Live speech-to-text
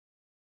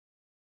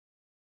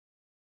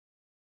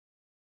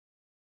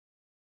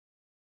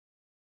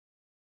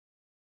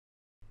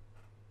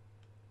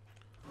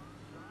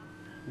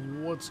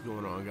What's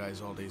going on,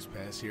 guys? All Days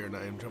Pass here, and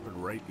I am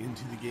jumping right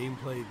into the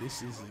gameplay.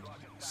 This is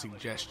a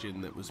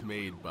suggestion that was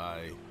made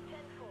by,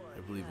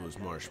 I believe it was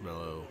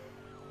Marshmallow,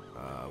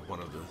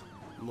 one of the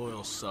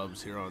loyal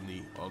subs here on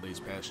the All Days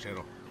Pass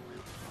channel.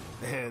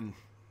 And,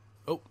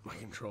 oh, my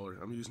controller.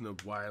 I'm using a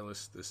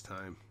wireless this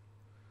time.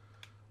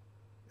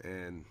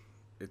 And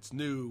it's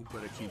new,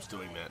 but it keeps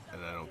doing that,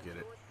 and I don't get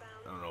it.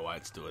 I don't know why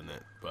it's doing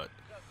that, but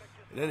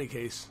in any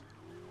case,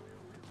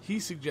 he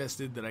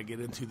suggested that I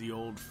get into the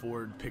old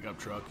Ford pickup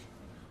truck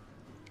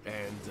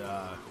and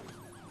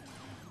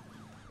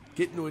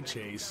get into a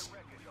chase.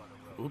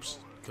 Oops,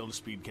 killed a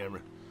speed camera.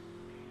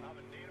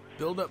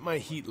 Build up my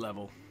heat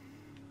level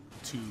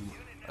to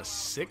a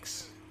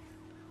 6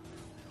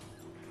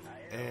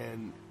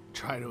 and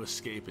try to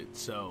escape it.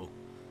 So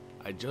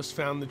I just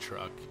found the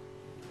truck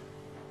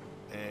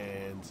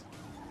and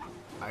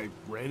I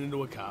ran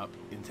into a cop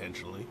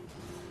intentionally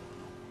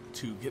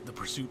to get the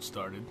pursuit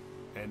started.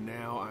 And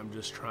now I'm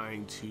just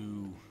trying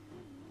to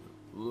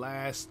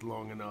last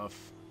long enough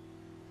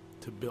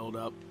to build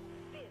up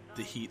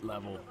the heat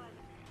level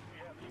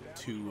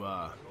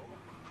to,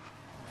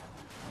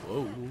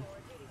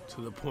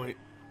 to the point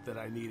that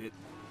I need it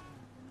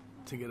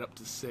to get up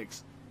to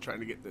 6,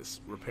 trying to get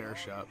this repair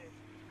shop.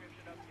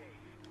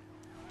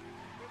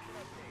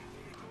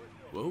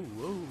 Whoa,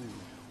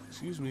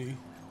 excuse me,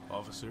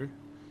 officer.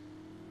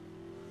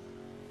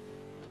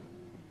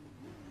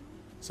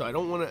 So I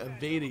don't want to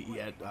evade it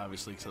yet,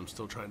 obviously, because I'm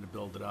still trying to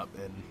build it up.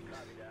 And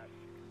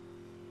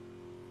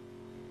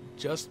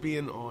just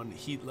being on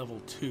heat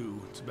level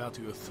 2, it's about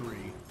to go 3.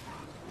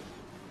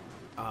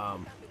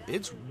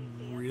 It's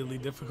really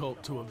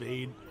difficult to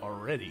evade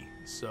already.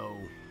 So,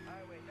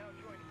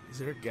 is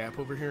there a gap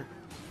over here?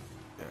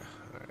 Yeah,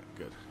 alright,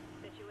 good.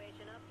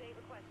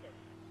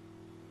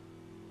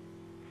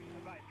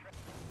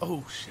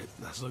 Oh, shit,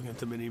 I was looking at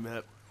the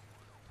mini-map.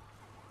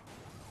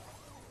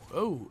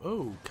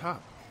 Oh,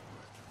 cop.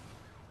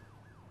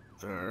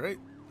 Alright,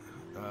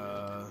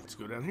 let's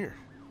go down here.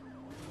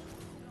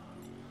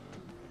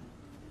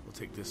 We'll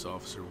take this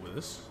officer with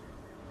us.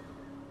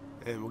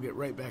 And we'll get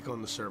right back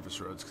on the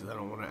surface roads because I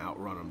don't want to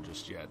outrun them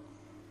just yet.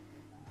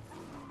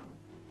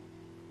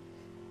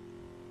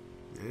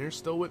 And they're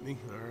still with me.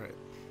 Alright.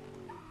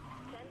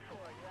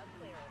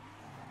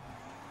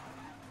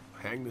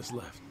 Hang this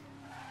left.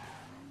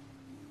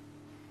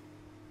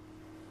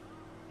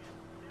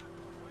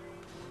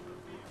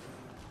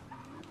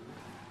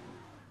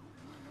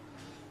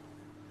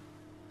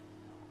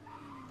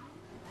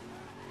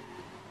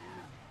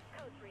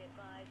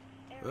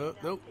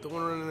 Nope, don't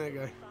want to run into that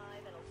guy.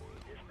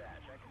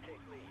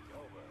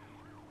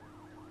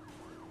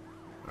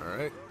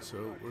 Alright, so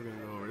we're going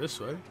to go over this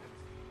way.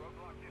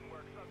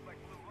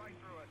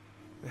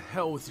 The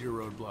hell with your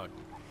roadblock.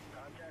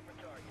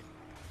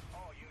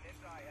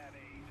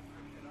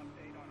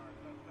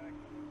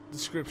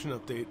 Description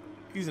update.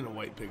 He's in a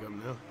white pickup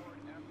now.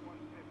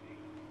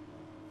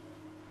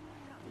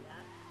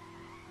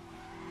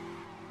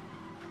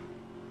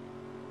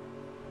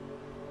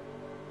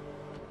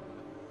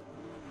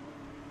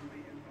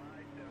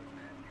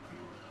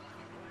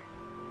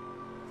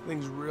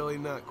 Thing's really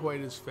not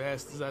quite as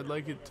fast as I'd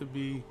like it to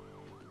be.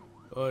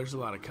 Oh, there's a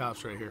lot of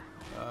cops right here.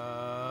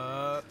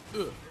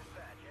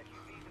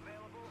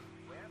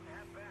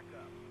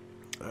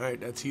 Alright,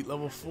 that's heat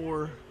level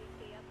 4.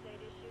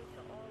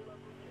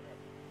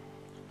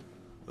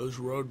 Those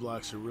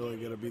roadblocks are really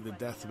going to be the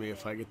death of me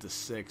if I get to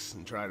 6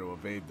 and try to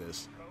evade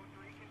this.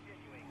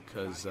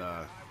 Because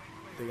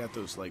they got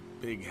those like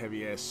big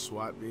heavy ass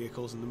SWAT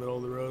vehicles in the middle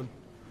of the road.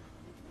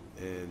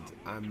 And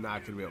I'm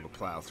not going to be able to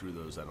plow through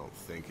those, I don't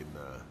think,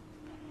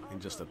 in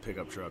just a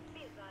pickup truck.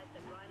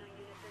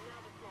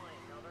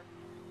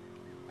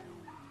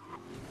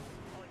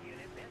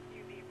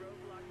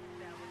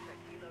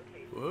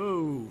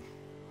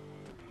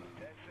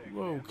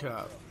 Whoa,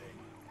 cop.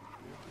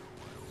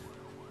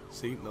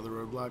 See, another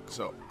roadblock.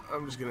 So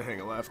I'm just going to hang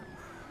a left.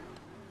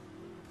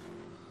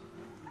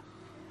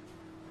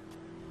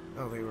 I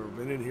don't think I've ever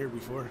been in here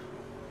before.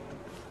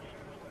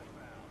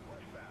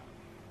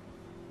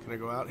 Can I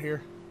go out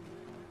here?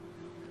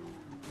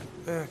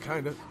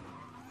 Kind of.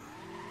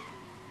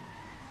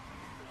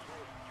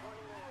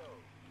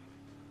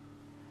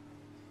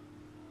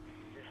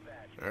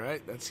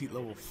 Alright, that's heat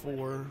level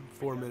 4.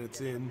 4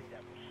 minutes in.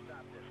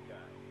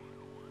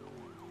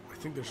 I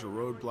think there's a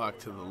roadblock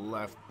to the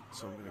left,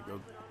 so I'm going to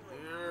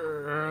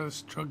go...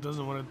 This truck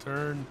doesn't want to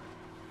turn.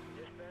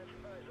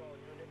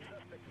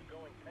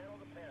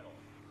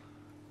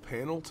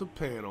 Panel to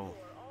panel.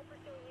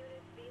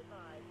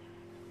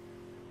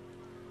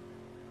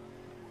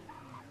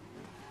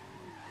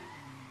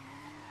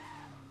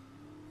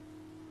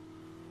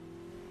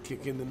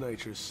 Kick in the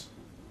nitrous.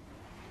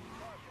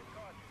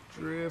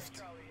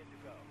 Drift.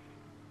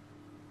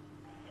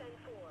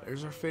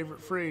 There's our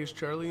favorite phrase,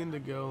 Charlie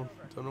Indigo.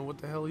 Don't know what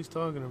the hell he's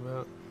talking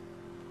about.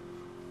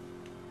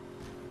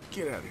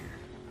 Get out of here.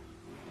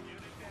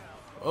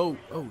 Oh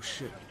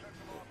shit.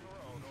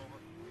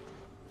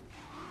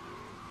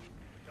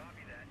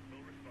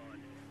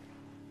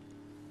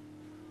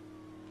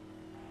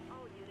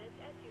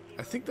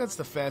 think that's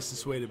the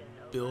fastest way to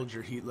build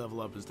your heat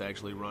level up, is to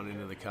actually run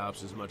into the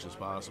cops as much as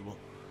possible.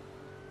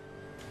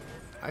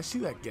 I see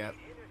that gap.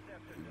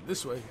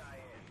 This way.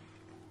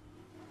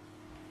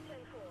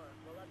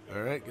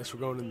 Alright, guess we're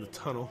going in the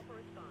tunnel.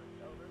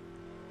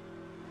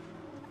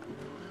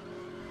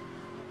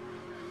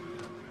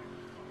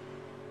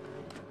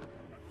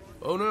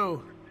 Oh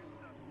no!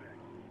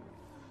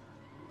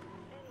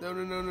 No,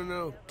 no, no, no,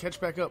 no. Catch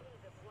back up.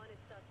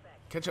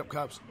 Catch up,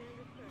 cops.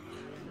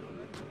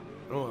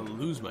 I don't want to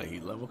lose my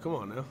heat level. Come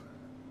on now.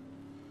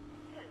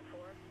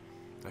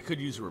 I could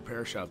use a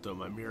repair shop, though.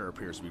 My mirror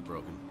appears to be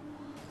broken.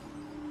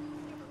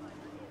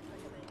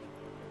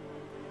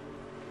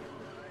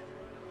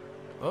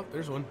 Oh,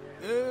 there's one.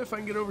 If I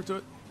can get over to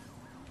it.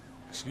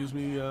 Excuse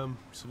me,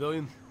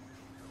 civilian.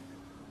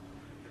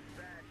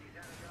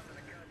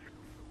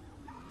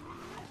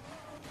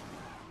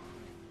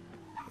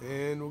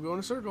 And we'll go in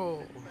a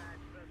circle.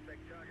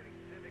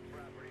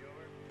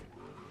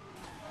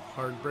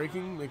 Hard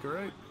braking, make it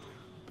right.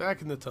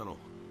 Back in the tunnel.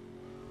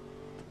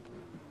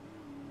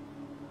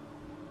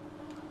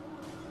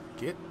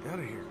 Get out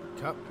of here,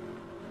 cop.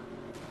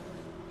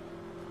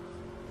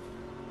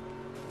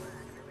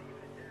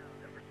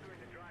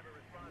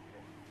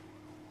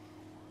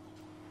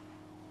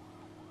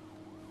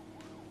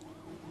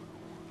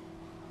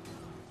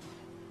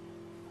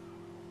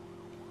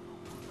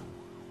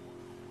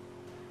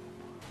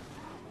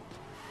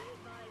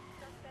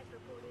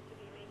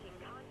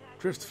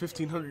 Drift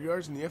 1,500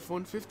 yards in the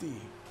F-150.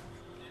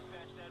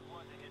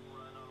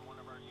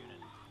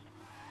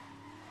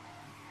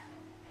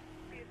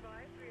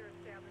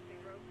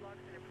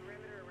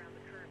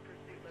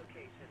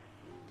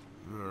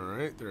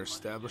 Alright, they're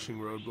establishing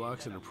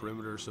roadblocks in a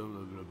perimeter, so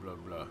blah blah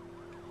blah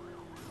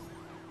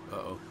blah.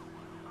 Uh-oh.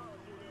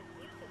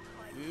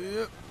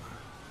 Yep.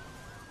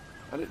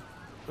 I didn't...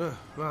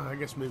 well, I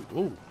guess maybe...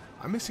 Oh,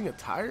 I'm missing a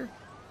tire?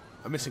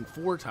 I'm missing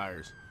 4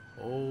 tires.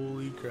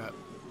 Holy crap.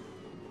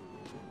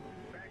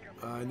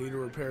 I need a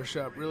repair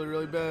shop really,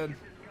 really bad.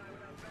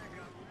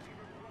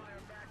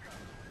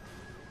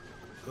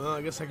 Well,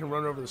 I guess I can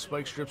run over the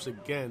spike strips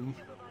again.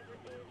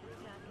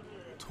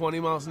 20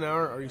 miles an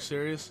hour? Are you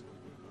serious?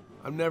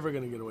 I'm never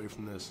going to get away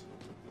from this.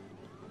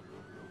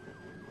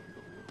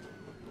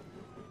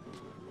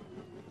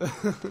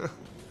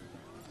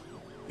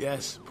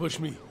 Yes, push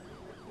me.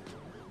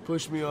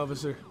 Push me,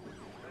 officer.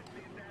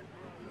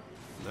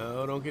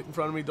 No, don't get in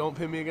front of me. Don't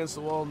pin me against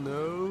the wall.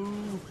 No.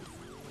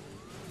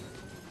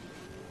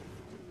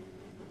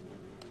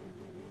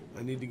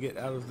 I need to get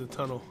out of the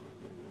tunnel.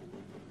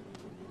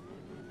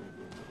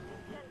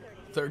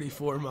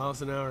 34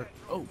 miles an hour.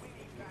 Oh.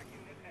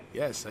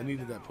 Yes, I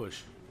needed that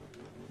push.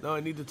 No,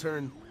 I need to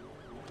turn.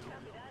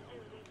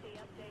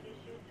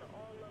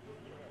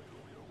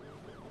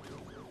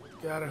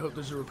 God, I hope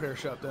there's a repair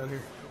shop down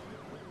here.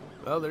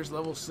 Well, there's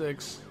level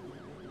 6.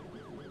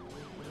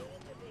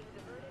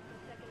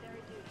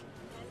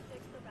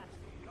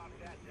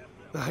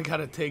 I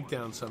got a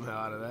takedown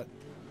somehow out of that.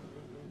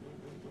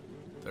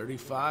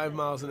 35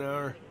 miles an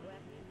hour.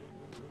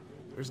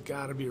 There's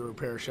got to be a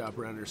repair shop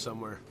around here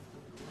somewhere.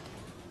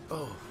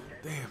 Oh,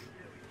 damn.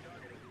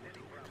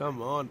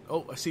 Come on.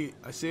 Oh, I see it.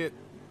 I see it.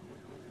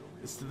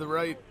 It's to the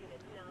right.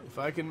 If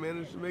I can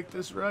manage to make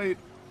this right.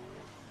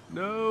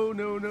 No,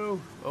 no,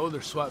 no. Oh,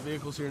 there's SWAT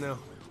vehicles here now.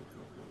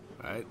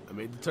 Alright, I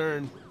made the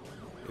turn.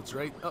 It's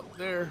right up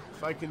there.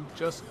 If I can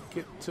just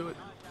get to it.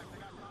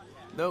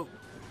 No.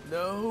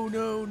 No,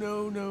 no,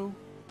 no, no.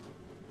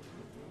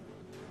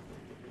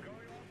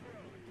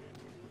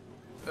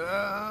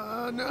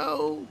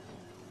 No.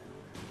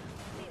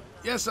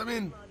 Yes, I'm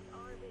in.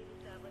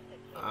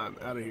 I'm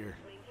out of here.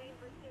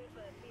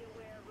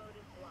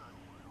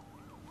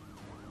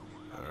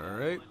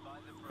 Alright.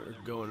 We're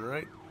going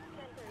right.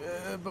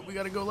 But we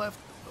gotta go left.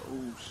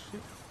 Oh,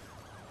 shit.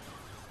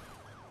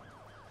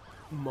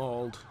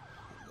 Mauled.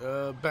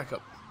 Back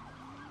up.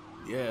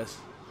 Yes.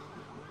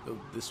 Go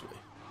this way.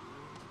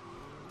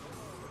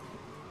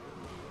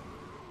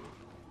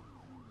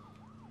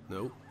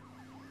 Nope.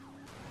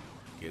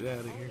 Get out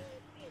of here.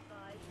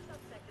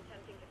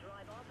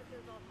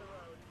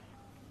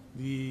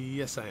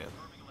 Yes, I am.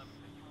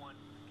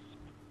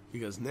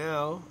 Because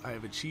now I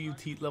have achieved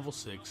heat level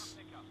 6.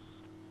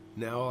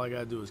 Now all I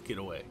gotta do is get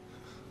away.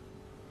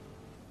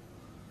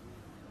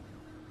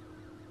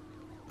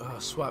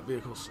 SWAT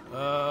vehicles.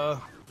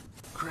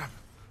 Crap.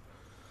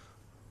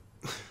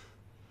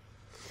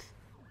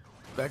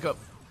 Back up.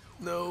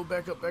 No,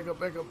 back up, back up,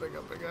 back up, back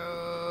up, back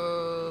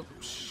up.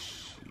 Shit.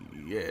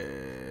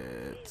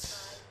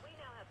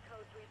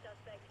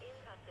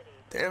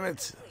 Damn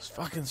it. Those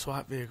fucking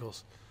SWAT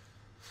vehicles.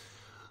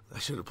 I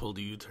should have pulled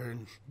a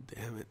U-turn.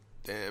 Damn it.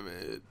 Damn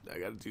it. I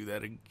gotta do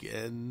that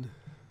again.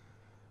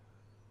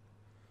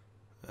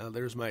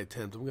 There's my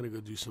attempt. I'm gonna go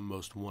do some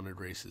most wanted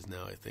races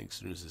now, I think, as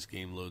soon as this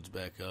game loads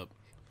back up.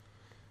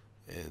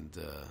 And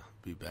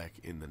be back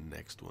in the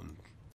next one.